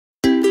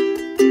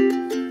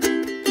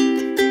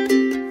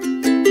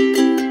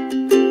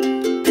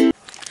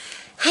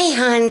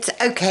friends.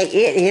 Okay,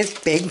 it is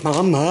Big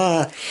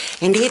Mama,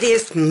 and it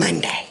is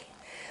Monday.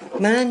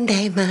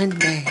 Monday.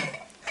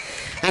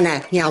 I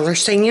know, y'all are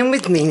singing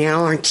with me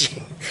now, aren't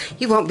you?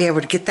 You won't be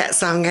able to get that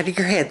song out of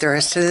your head the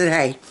rest of the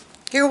day.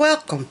 You're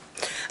welcome.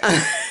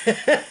 Like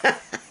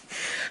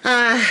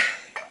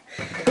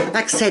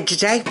I said,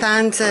 today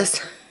finds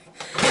us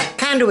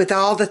kind of with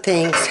all the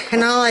things,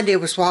 and all I did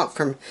was walk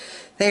from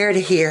there to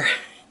here.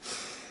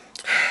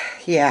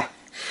 Yeah,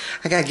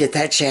 I gotta get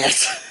that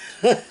chest.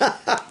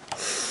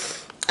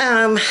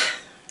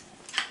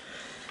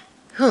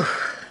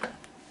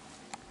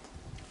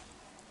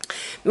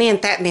 Me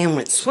and Fat Man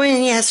went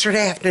swimming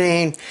yesterday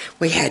afternoon.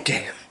 We had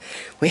to.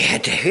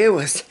 It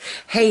was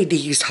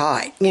Hades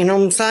hot, you know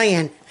what I'm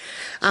saying?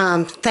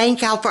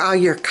 Thank y'all for all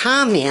your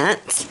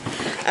comments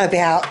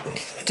about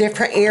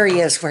different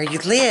areas where you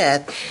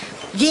live.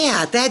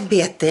 Yeah, that'd be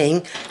a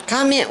thing.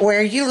 Comment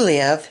where you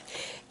live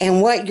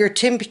and what your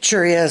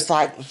temperature is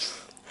like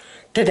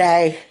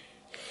today,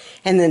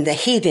 and then the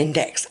heat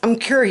index. I'm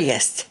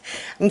curious.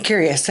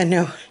 I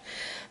know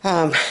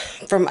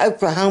from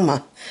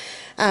Oklahoma.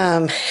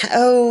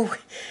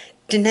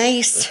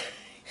 Denise,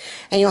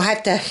 and you'll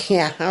have to,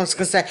 yeah, I was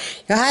going to say,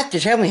 you'll have to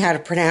tell me how to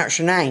pronounce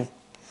your name.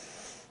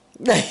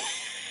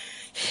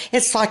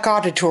 It's like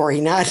auditory,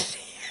 not.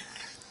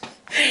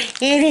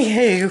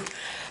 Anywho,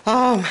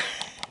 oh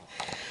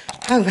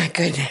my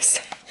goodness.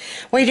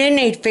 We do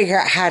need to figure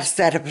out how to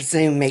set up a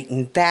Zoom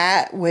meeting.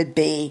 That would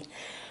be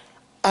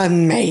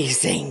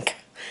amazing.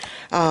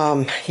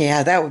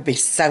 Yeah, that would be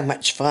so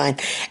much fun.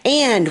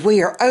 And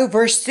we are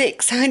over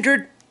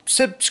 600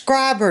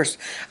 subscribers.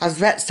 I was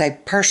about to say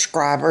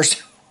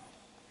prescribers.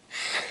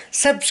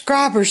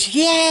 Subscribers,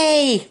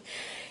 yay!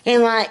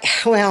 And like,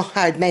 well,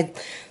 I'd made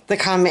the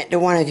comment to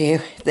one of you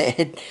that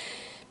had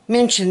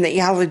mentioned that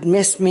y'all had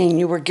missed me and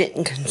you were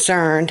getting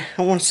concerned.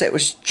 I want to say it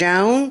was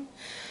Joan.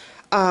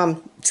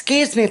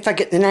 Excuse me if I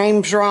get the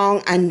names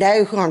wrong. I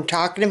know who I'm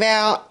talking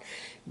about,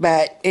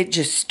 but it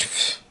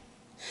just,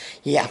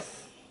 yeah.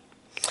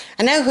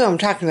 I know who I'm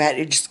talking about.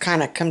 It just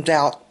kind of comes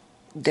out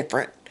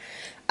different.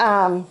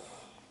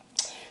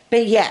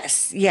 But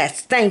yes,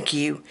 thank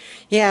you.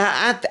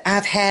 Yeah,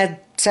 I've had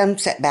some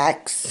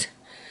setbacks,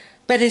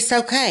 but it's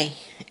okay.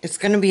 It's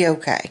going to be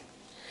okay.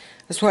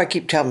 That's what I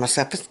keep telling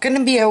myself. It's going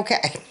to be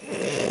okay.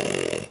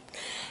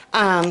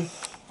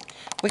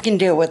 We can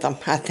deal with them,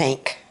 I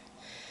think.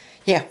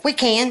 Yeah, we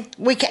can.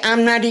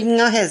 I'm not even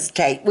going to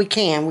hesitate. We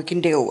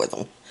can deal with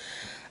them.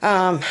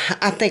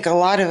 I think a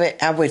lot of it,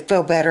 I would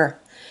feel better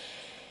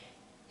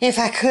if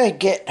I could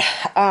get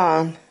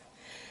the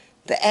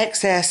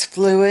excess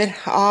fluid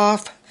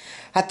off.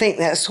 I think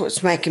that's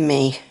what's making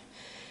me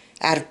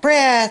out of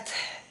breath.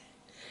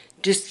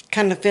 Just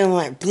kind of feeling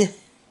like bleh.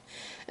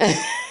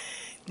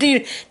 Do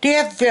you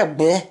ever feel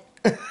bleh?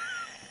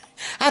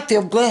 I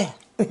feel bleh.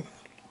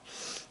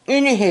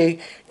 Anywho,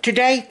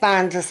 today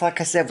finds us, like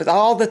I said, with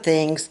all the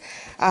things.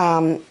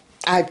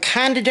 I've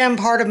kind of done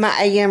part of my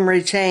AM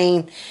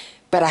routine,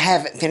 but I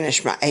haven't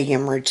finished my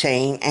AM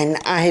routine. And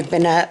I have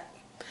been up,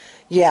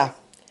 yeah,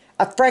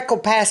 a freckle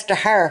past a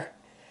hair.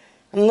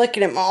 I'm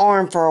looking at my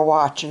arm for a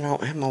watch, and I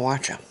don't have my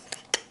watch on.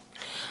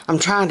 I'm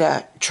trying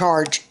to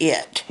charge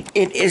it.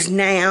 It is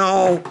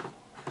now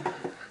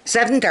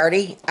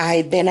 7:30.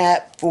 I've been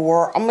up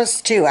for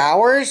almost 2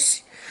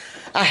 hours.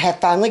 I have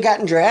finally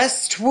gotten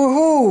dressed.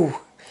 Woohoo!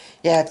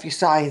 Yeah, if you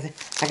saw, I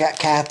got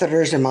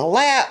catheters in my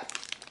lap.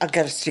 I've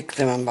got to stick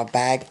them in my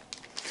bag.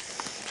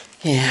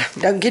 Yeah,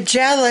 don't get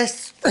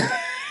jealous.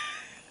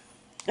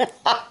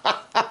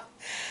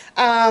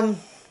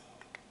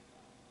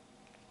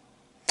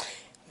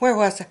 Where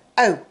was I?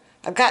 Oh,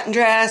 I've gotten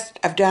dressed.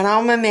 I've done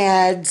all my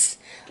meds.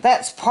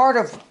 That's part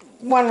of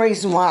one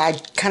reason why I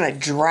kind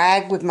of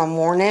drag with my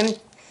morning.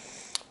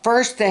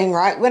 First thing,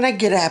 right when I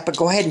get up, I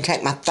go ahead and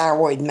take my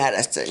thyroid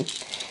medicine.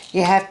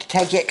 You have to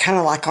take it kind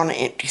of like on an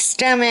empty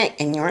stomach,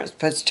 and you aren't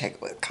supposed to take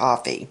it with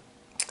coffee.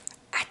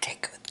 I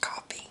take it with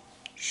coffee.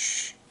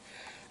 Shh.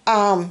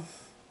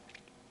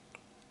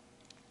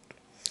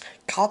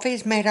 Coffee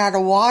is made out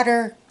of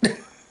water.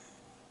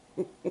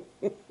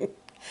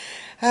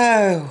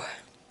 Oh.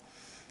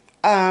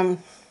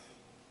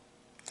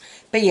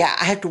 But yeah,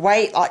 I have to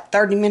wait like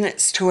 30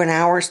 minutes to an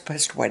hour. It's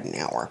supposed to wait an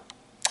hour.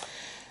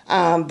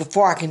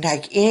 Before I can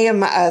take any of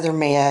my other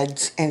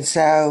meds. And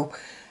so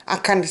I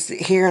kind of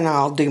sit here and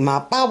I'll do my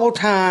Bible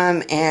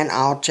time and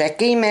I'll check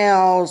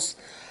emails.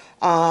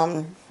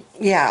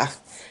 Yeah,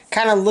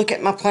 kind of look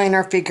at my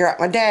planner, figure out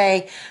my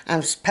day.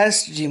 I'm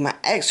supposed to do my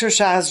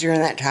exercise during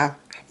that time.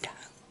 I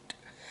don't.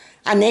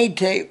 I need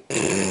to.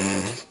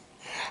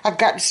 I've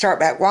got to start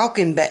back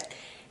walking, but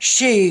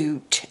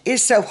shoot,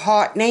 it's so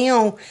hot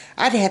now,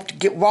 I'd have to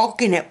get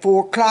walking at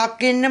 4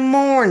 o'clock in the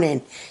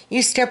morning.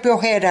 You step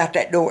your head out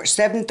that door at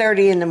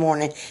 7:30 in the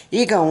morning,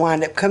 you're going to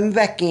wind up coming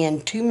back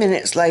in 2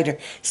 minutes later,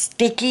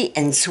 sticky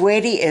and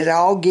sweaty as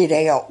all get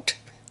out.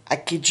 I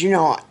kid you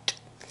not.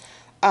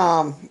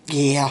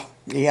 Yeah,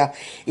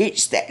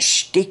 it's that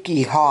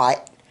sticky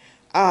hot,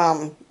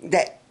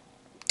 that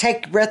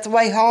take your breath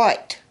away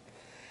hot.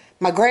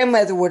 My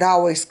grandmother would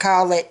always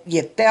call it,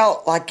 you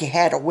felt like you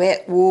had a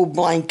wet wool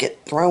blanket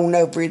thrown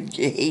over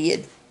your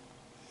head.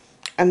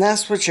 And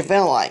that's what you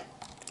feel like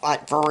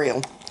for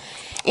real.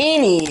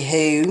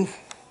 Anywho,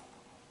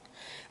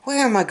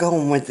 where am I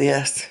going with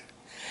this?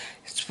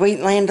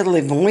 Sweet land of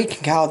living. We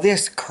can call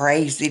this a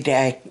crazy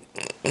day.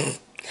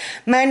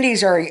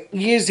 Mondays are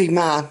usually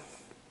my,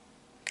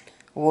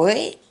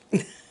 what?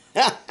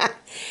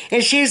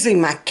 It's usually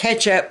my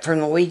catch up from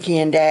the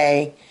weekend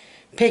day,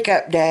 pick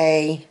up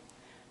day.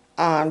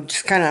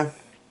 Just kind of,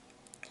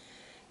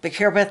 but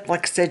Carol Beth,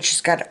 like I said,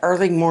 she's got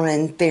early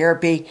morning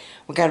therapy.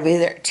 We got to be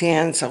there at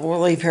 10, so we'll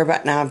leave here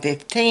about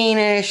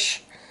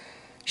 9:15ish.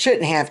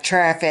 Shouldn't have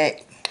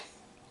traffic.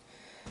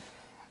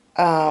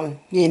 You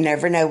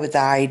never know with the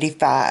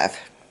I-85.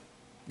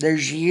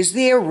 There's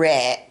usually a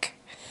wreck.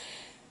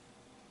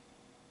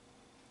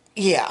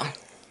 Yeah.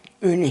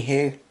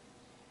 Anywho.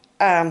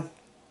 And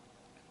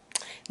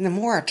the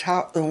more I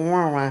talk, the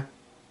more my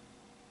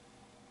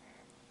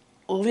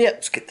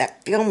lips get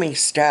that filmy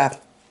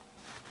stuff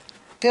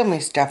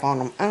on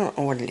them. I don't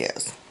know what it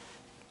is.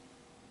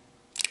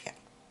 Yeah.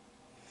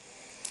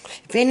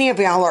 If any of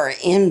y'all are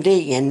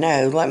MD and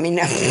know, let me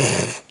know.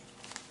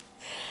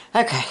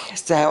 Okay,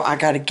 so I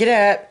gotta get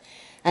up.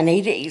 I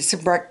need to eat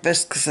some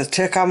breakfast because I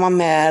took all my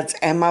meds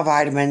and my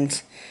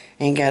vitamins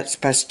and got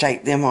supposed to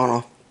take them on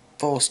a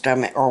full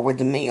stomach or with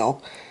the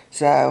meal.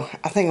 So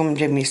I think I'm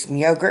gonna do me some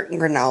yogurt and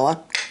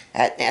granola. I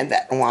hadn't had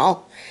that in a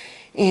while.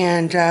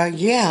 And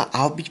yeah,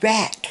 I'll be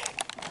back.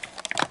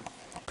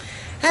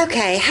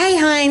 Okay, hey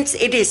Heinz,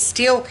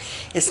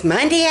 it's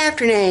Monday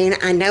afternoon.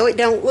 I know it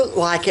don't look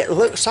like it. It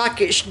looks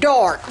like it's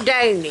dark,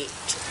 don't it?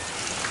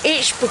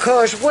 It's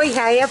because we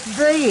have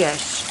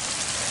this.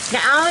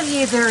 Now, all of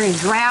you that are in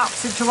drought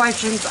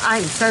situations,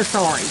 I'm so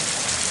sorry.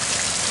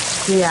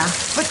 Yeah,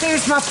 but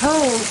there's my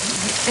pool,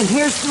 and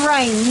here's the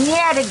rain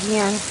yet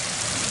again.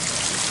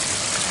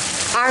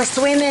 Our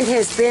swimming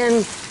has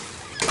been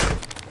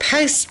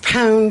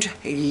postponed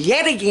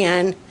yet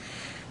again.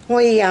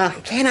 We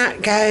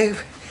cannot go.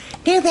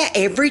 Now that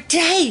every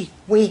day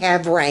we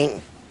have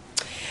rain.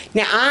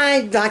 Now,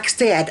 like I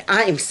said,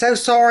 I am so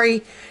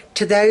sorry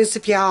to those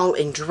of y'all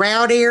in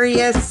drought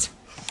areas.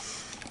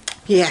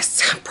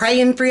 Yes, I'm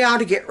praying for y'all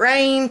to get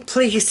rain.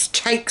 Please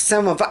take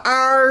some of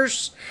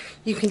ours.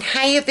 You can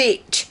have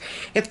it.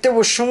 If there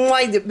was some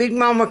way that Big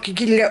Mama could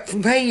get it up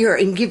from here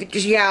and give it to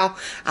y'all,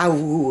 I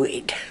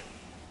would.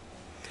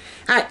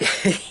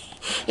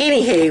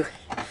 Anywho,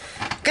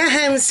 got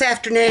home this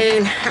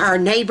afternoon. Our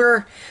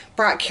neighbor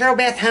brought Carol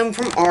Beth home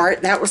from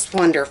art. That was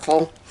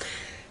wonderful.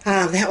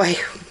 That way,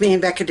 me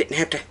and Becca didn't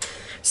have to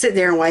sit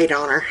there and wait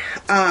on her.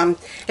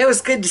 It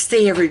was good to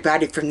see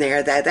everybody from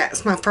there, though. That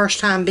was my first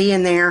time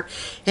being there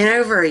in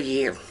over a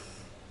year.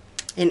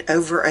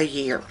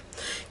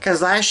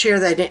 Because last year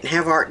they didn't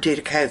have art due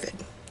to COVID.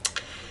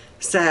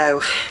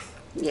 So,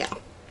 yeah.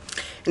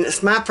 And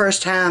it's my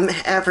first time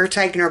ever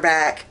taking her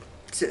back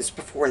since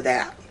before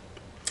that.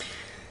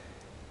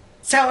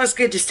 So it was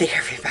good to see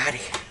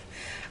everybody.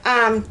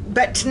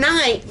 But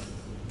tonight,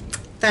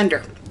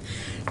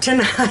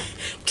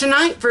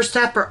 tonight for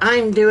supper,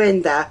 I'm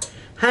doing the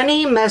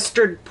honey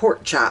mustard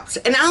pork chops.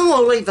 And I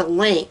will leave a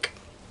link.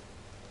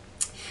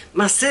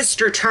 My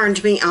sister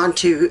turned me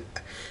onto,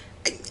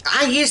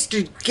 I used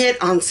to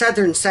get on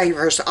Southern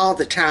Savers all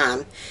the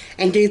time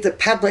and do the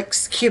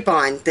Publix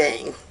coupon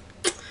thing.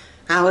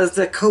 I was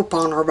a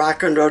couponer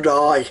back in the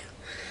day.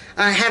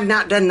 I have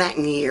not done that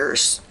in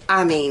years.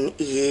 I mean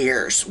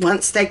years.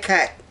 Once they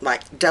cut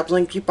like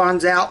doubling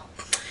coupons out,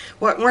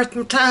 wasn't worth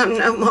my time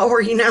no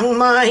more, you know what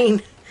I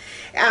mean?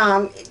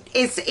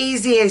 It's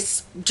easy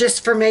as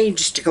just for me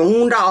just to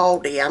go on to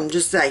Aldi, I'm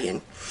just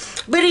saying.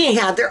 But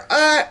anyhow, there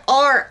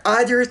are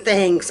other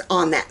things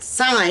on that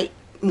site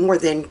more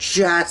than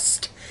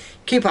just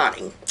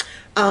couponing.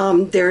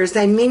 There's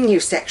a menu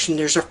section.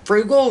 There's a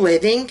frugal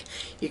living.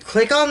 You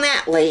click on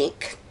that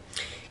link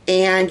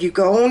and you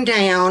go on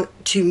down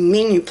to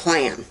menu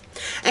plan.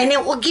 And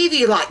it will give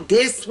you like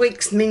this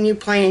week's menu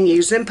plan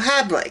using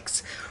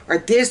Publix or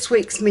this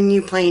week's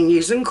menu plan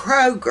using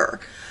Kroger.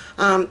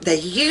 They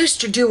used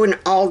to do an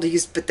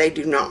Aldi's, but they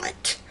do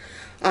not.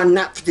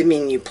 Not for the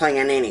menu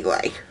plan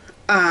anyway.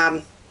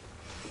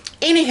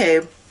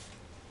 Anywho,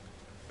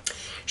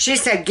 she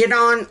said get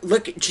on,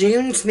 look at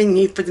June's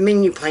menu for the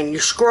menu plan. You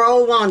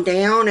scroll on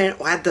down and it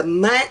will have the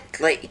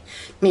monthly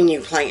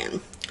menu plan.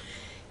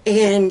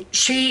 And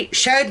she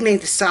showed me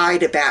the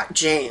site about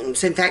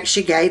June's. In fact,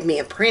 she gave me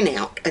a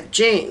printout of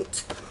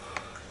June's.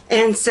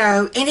 And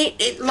so, and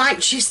it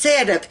like she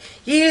said,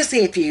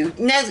 usually if you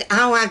know,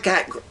 oh, I've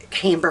got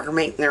hamburger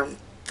meat in their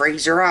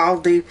freezer, I'll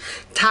do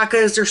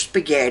tacos or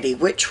spaghetti,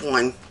 which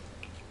one?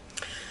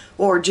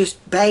 Or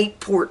just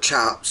baked pork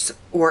chops,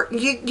 or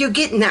you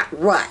get in that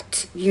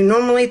rut. You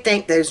normally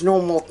think those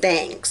normal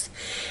things.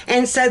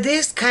 And so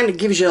this kind of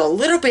gives you a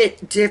little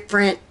bit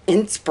different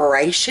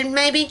inspiration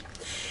maybe.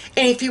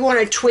 And if you want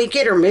to tweak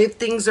it or move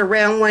things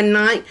around one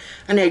night,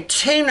 I know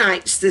 2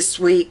 nights this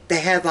week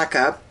they had like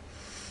a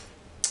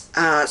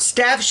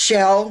stuffed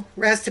shell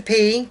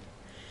recipe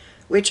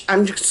which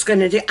I'm just going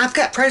to do. I've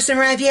got frozen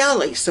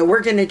ravioli, so we're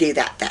going to do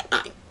that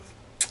night.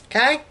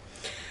 Okay?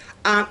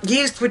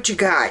 Use what you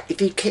got. If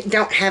you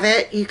don't have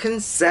it, you can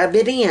sub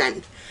it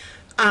in.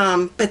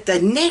 But the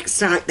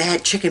next night they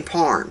had chicken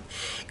parm.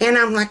 And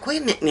I'm like,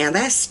 wait a minute now,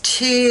 that's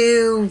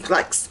two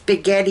like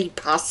spaghetti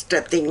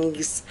pasta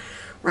things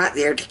right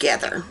there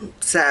together.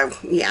 So,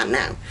 yeah,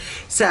 no.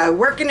 So,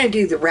 we're going to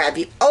do the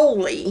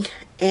ravioli.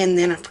 And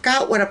then I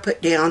forgot what I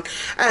put down.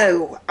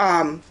 Oh,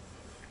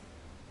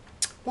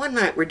 one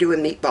night we're doing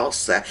meatball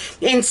subs.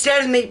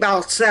 Instead of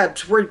meatball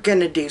subs, we're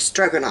going to do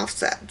stroganoff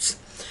subs.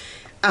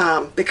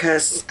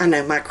 Because I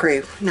know my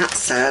crew, not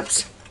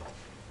subs.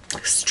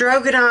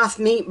 Stroganoff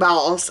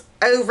meatballs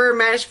over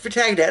mashed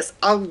potatoes.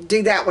 I'll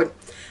do that one.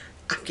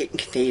 I'm getting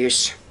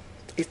confused.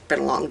 It's been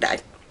a long day.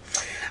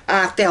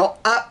 I fell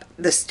up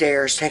the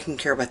stairs taking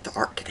care of with the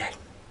art today.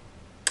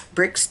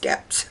 Brick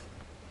steps.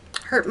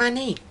 Hurt my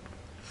knee.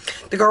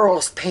 The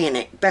girls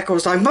panicked. Becca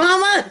was like,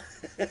 Mama!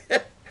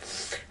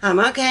 I'm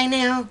okay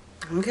now.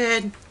 I'm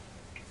good.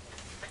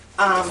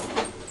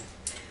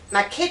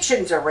 My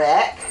kitchen's a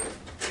wreck.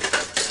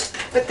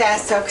 But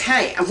that's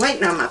okay. I'm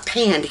waiting on my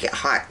pan to get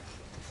hot.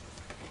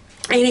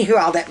 Anywho,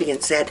 all that being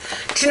said,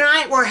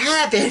 tonight we're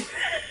having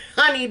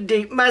honey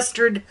deep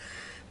mustard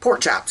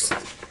pork chops.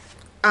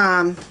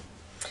 And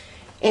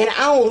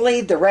I'll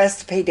leave the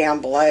recipe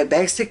down below.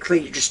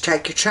 Basically, you just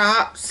take your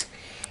chops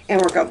and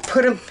we're going to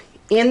put them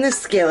in the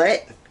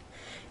skillet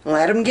and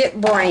let them get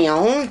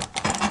brown.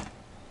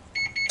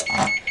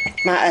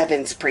 My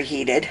oven's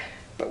preheated,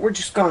 but we're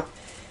just going to,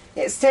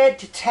 it said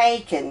to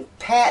take and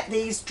pat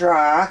these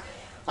dry.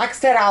 Like I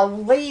said, I'll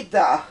leave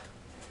the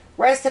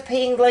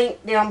recipe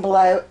link down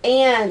below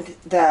and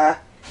the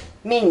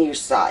menu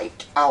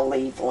site I'll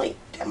leave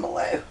linked down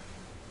below.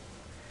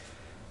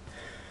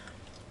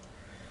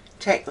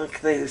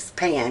 Technically this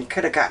pan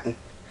could have gotten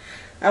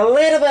a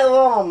little bit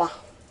warmer,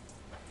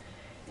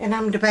 and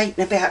I'm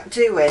debating about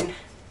doing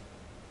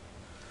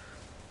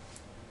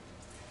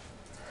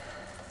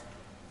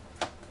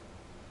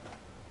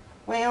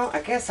well,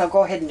 I guess I'll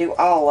go ahead and do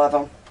all of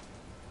them.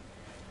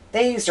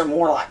 These are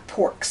more like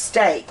pork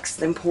steaks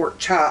than pork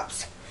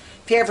chops.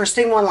 If you ever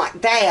seen one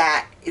like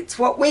that, it's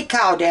what we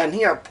call down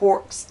here a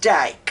pork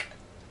steak.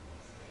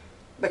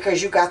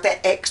 Because you got that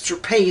extra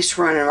piece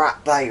running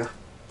right there.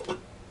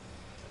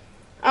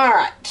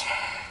 Alright.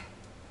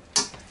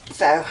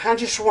 So, I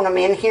just want them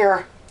in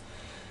here.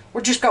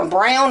 We're just going to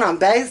brown on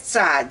both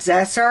sides.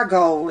 That's our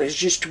goal, is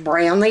just to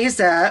brown these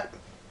up.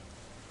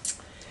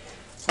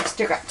 I've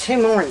still got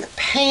two more in the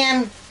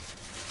pan.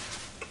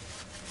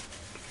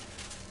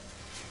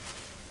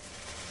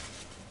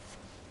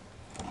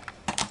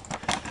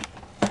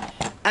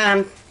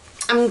 I'm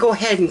going to go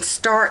ahead and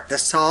start the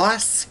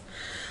sauce.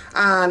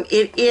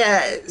 It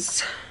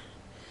is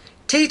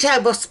 2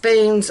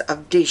 tablespoons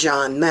of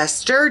Dijon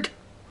mustard,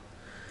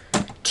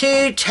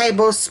 2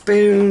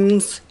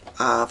 tablespoons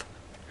of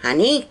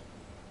honey,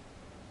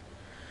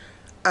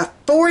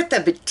 1/4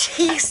 of a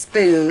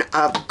teaspoon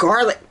of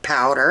garlic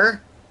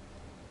powder,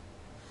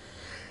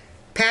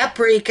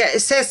 paprika.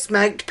 It says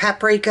smoked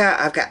paprika.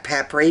 I've got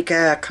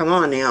paprika. Come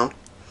on now.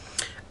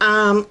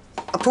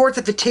 1/4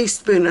 of a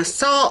teaspoon of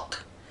salt,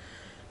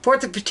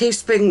 1/4 of a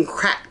teaspoon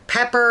cracked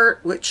pepper,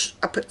 which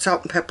I put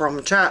salt and pepper on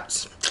my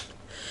chops.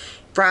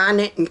 Frying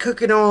it and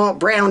cooking oil,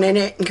 browning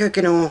it and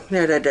cooking oil.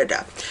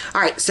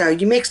 Alright, so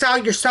you mix all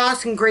your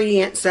sauce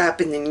ingredients up,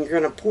 and then you're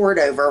going to pour it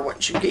over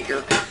once you get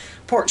your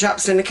pork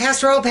chops in the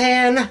casserole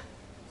pan.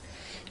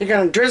 You're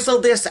going to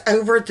drizzle this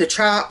over the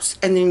chops,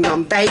 and then you're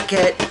going to bake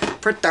it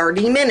for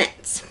 30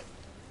 minutes.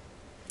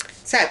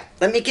 So,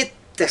 let me get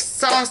the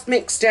sauce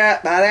mixed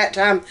up. By that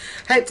time,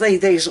 hopefully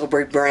these will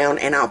be brown,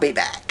 and I'll be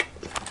back.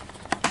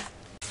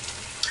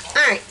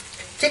 Alright,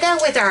 to go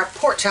with our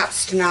pork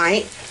chops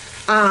tonight,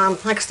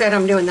 like I said,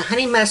 I'm doing the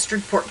honey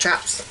mustard pork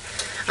chops.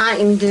 I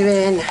am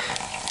doing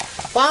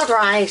wild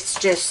rice,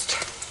 just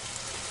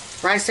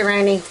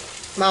rice-a-roni,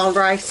 wild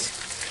rice,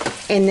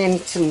 and then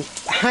some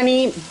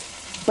honey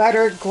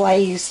buttered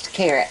glazed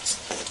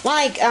carrots,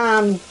 like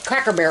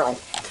Cracker Barrel.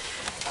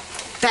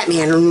 Fat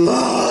Man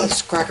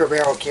loves Cracker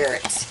Barrel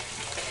carrots.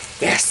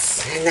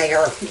 Yes, and they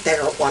are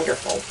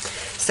wonderful.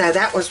 So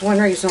that was one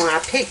reason why I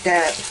picked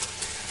up.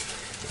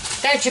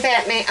 Don't you,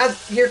 Fat Man? Oh,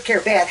 you're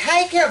Carol Beth.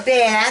 Hey, Carol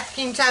Beth.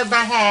 Can you say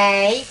bye?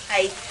 Hey.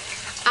 Hey.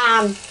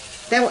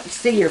 They want to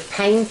see your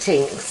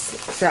paintings,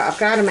 so I've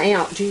got them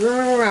out. Do you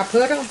remember where I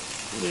put them?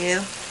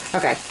 Yeah.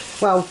 Okay.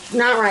 Well,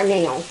 not right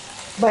now,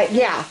 but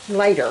yeah,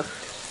 later.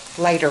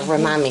 Later,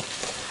 remind me.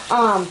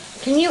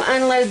 Can you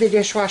unload the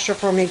dishwasher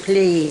for me,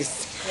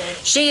 please?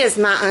 Yes. She is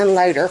my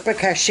unloader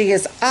because she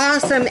is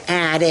awesome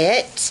at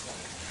it.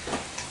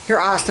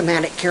 You're awesome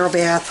at it, Carol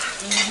Beth.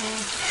 Mm-hmm.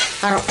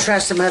 I don't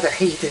trust some other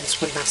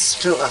heathens with my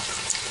stuff.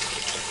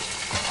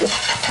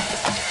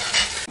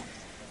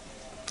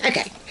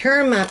 Okay, here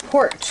are my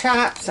pork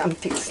chops. I'm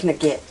fixing to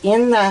get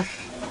in the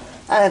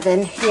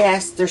oven.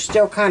 Yes, they're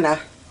still kind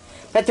of,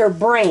 but they're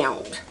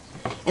browned.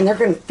 And they're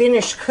going to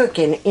finish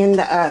cooking in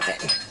the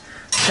oven.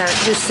 So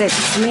just said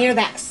smear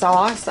that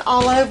sauce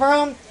all over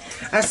them.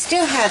 I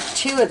still have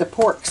 2 of the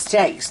pork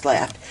steaks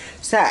left.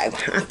 So, I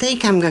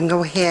think I'm going to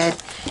go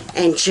ahead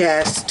and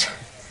just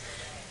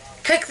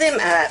cook them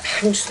up.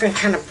 I'm just going to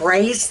kind of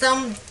braise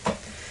them.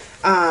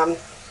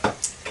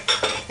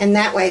 And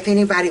that way, if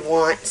anybody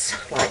wants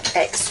like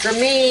extra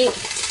meat,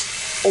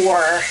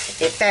 or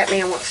if that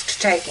man wants to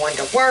take one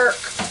to work.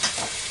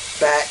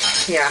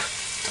 But, yeah.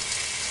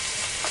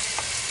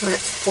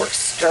 That's pork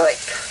steak.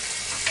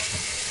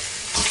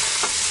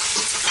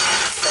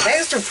 So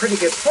those are pretty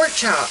good pork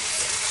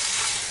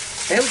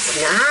chops.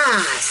 Those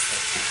nice.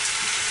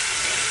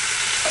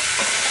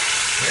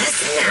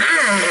 That's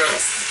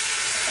nice.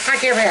 I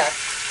give it.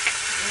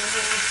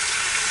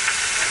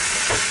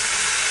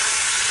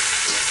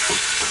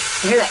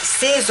 You hear that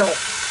sizzle?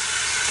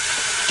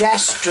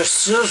 That's the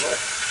sizzle.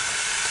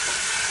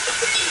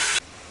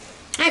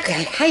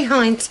 Okay, hey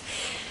Heinz.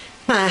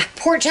 My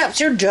pork chops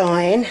are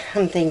done,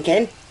 I'm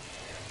thinking.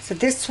 So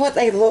this is what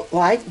they look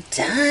like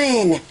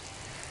done.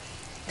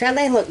 Don't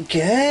they look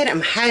good?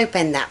 I'm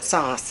hoping that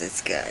sauce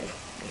is good.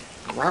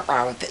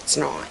 Right if it's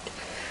not.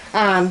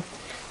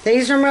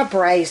 These are my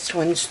braised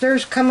ones. They're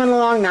coming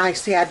along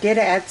nicely. I did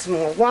add some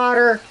more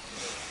water.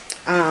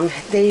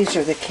 These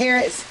are the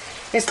carrots.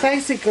 It's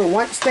basically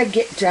once they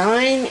get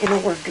done, in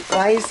order to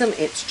glaze them,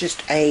 it's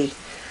just I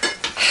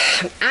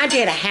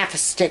did a half a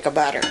stick of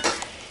butter.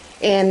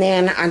 And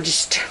then I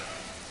just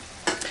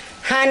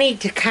honey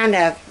to kind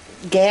of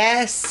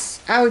guess.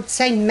 I would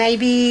say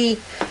maybe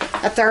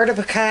a third of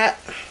a cup.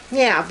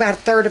 Yeah, about a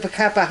third of a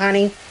cup of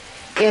honey,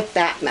 if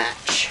that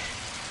much.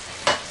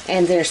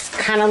 And just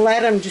kind of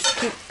let them just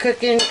keep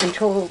cooking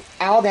until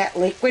all that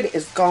liquid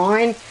is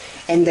gone.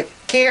 And the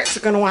carrots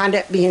are going to wind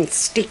up being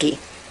sticky.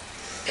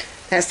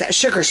 That's that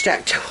sugar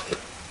stuck to them.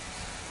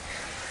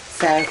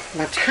 So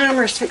my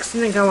timer's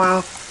fixing to go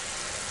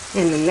off.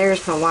 And then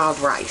there's my wild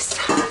rice.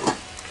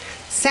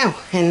 So,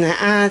 and the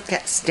eyes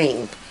got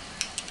steam.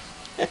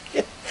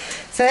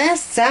 So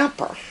that's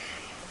supper.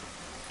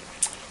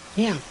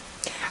 Yeah.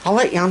 I'll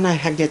let y'all know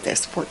how good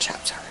those pork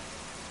chops are.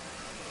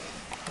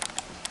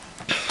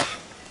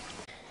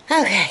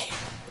 Okay.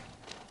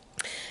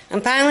 I'm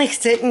finally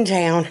sitting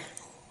down.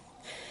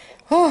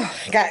 Oh,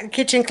 got the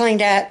kitchen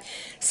cleaned up.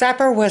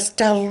 Supper was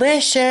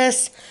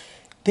delicious.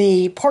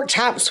 The pork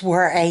chops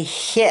were a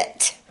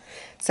hit.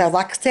 So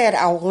like I said,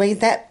 I will leave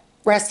that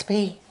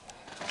recipe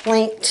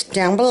linked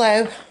down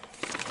below.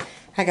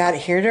 I got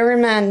it here to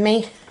remind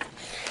me.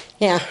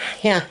 Yeah.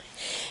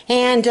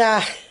 And,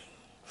 well,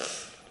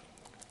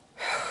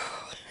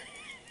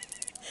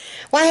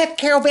 I have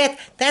Carol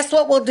Beth. That's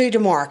what we'll do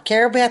tomorrow.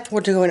 Carol Beth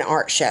will do an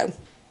art show.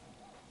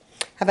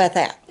 How about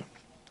that?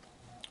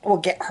 We'll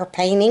get her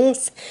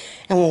paintings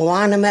and we'll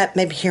line them up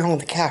maybe here on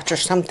the couch or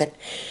something.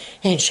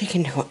 And she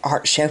can do an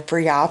art show for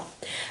y'all.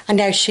 I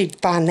know she'd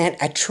find that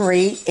a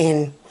treat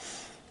and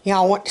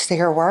y'all want to see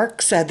her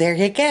work. So there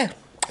you go.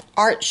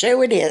 Art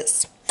show it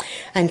is.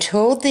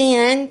 Until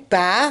then,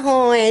 bye,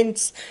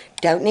 Heinz.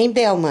 Don't need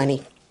bail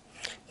money.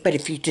 But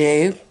if you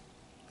do,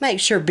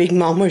 make sure Big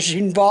Mama's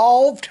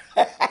involved.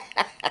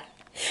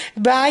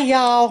 Bye,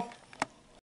 y'all.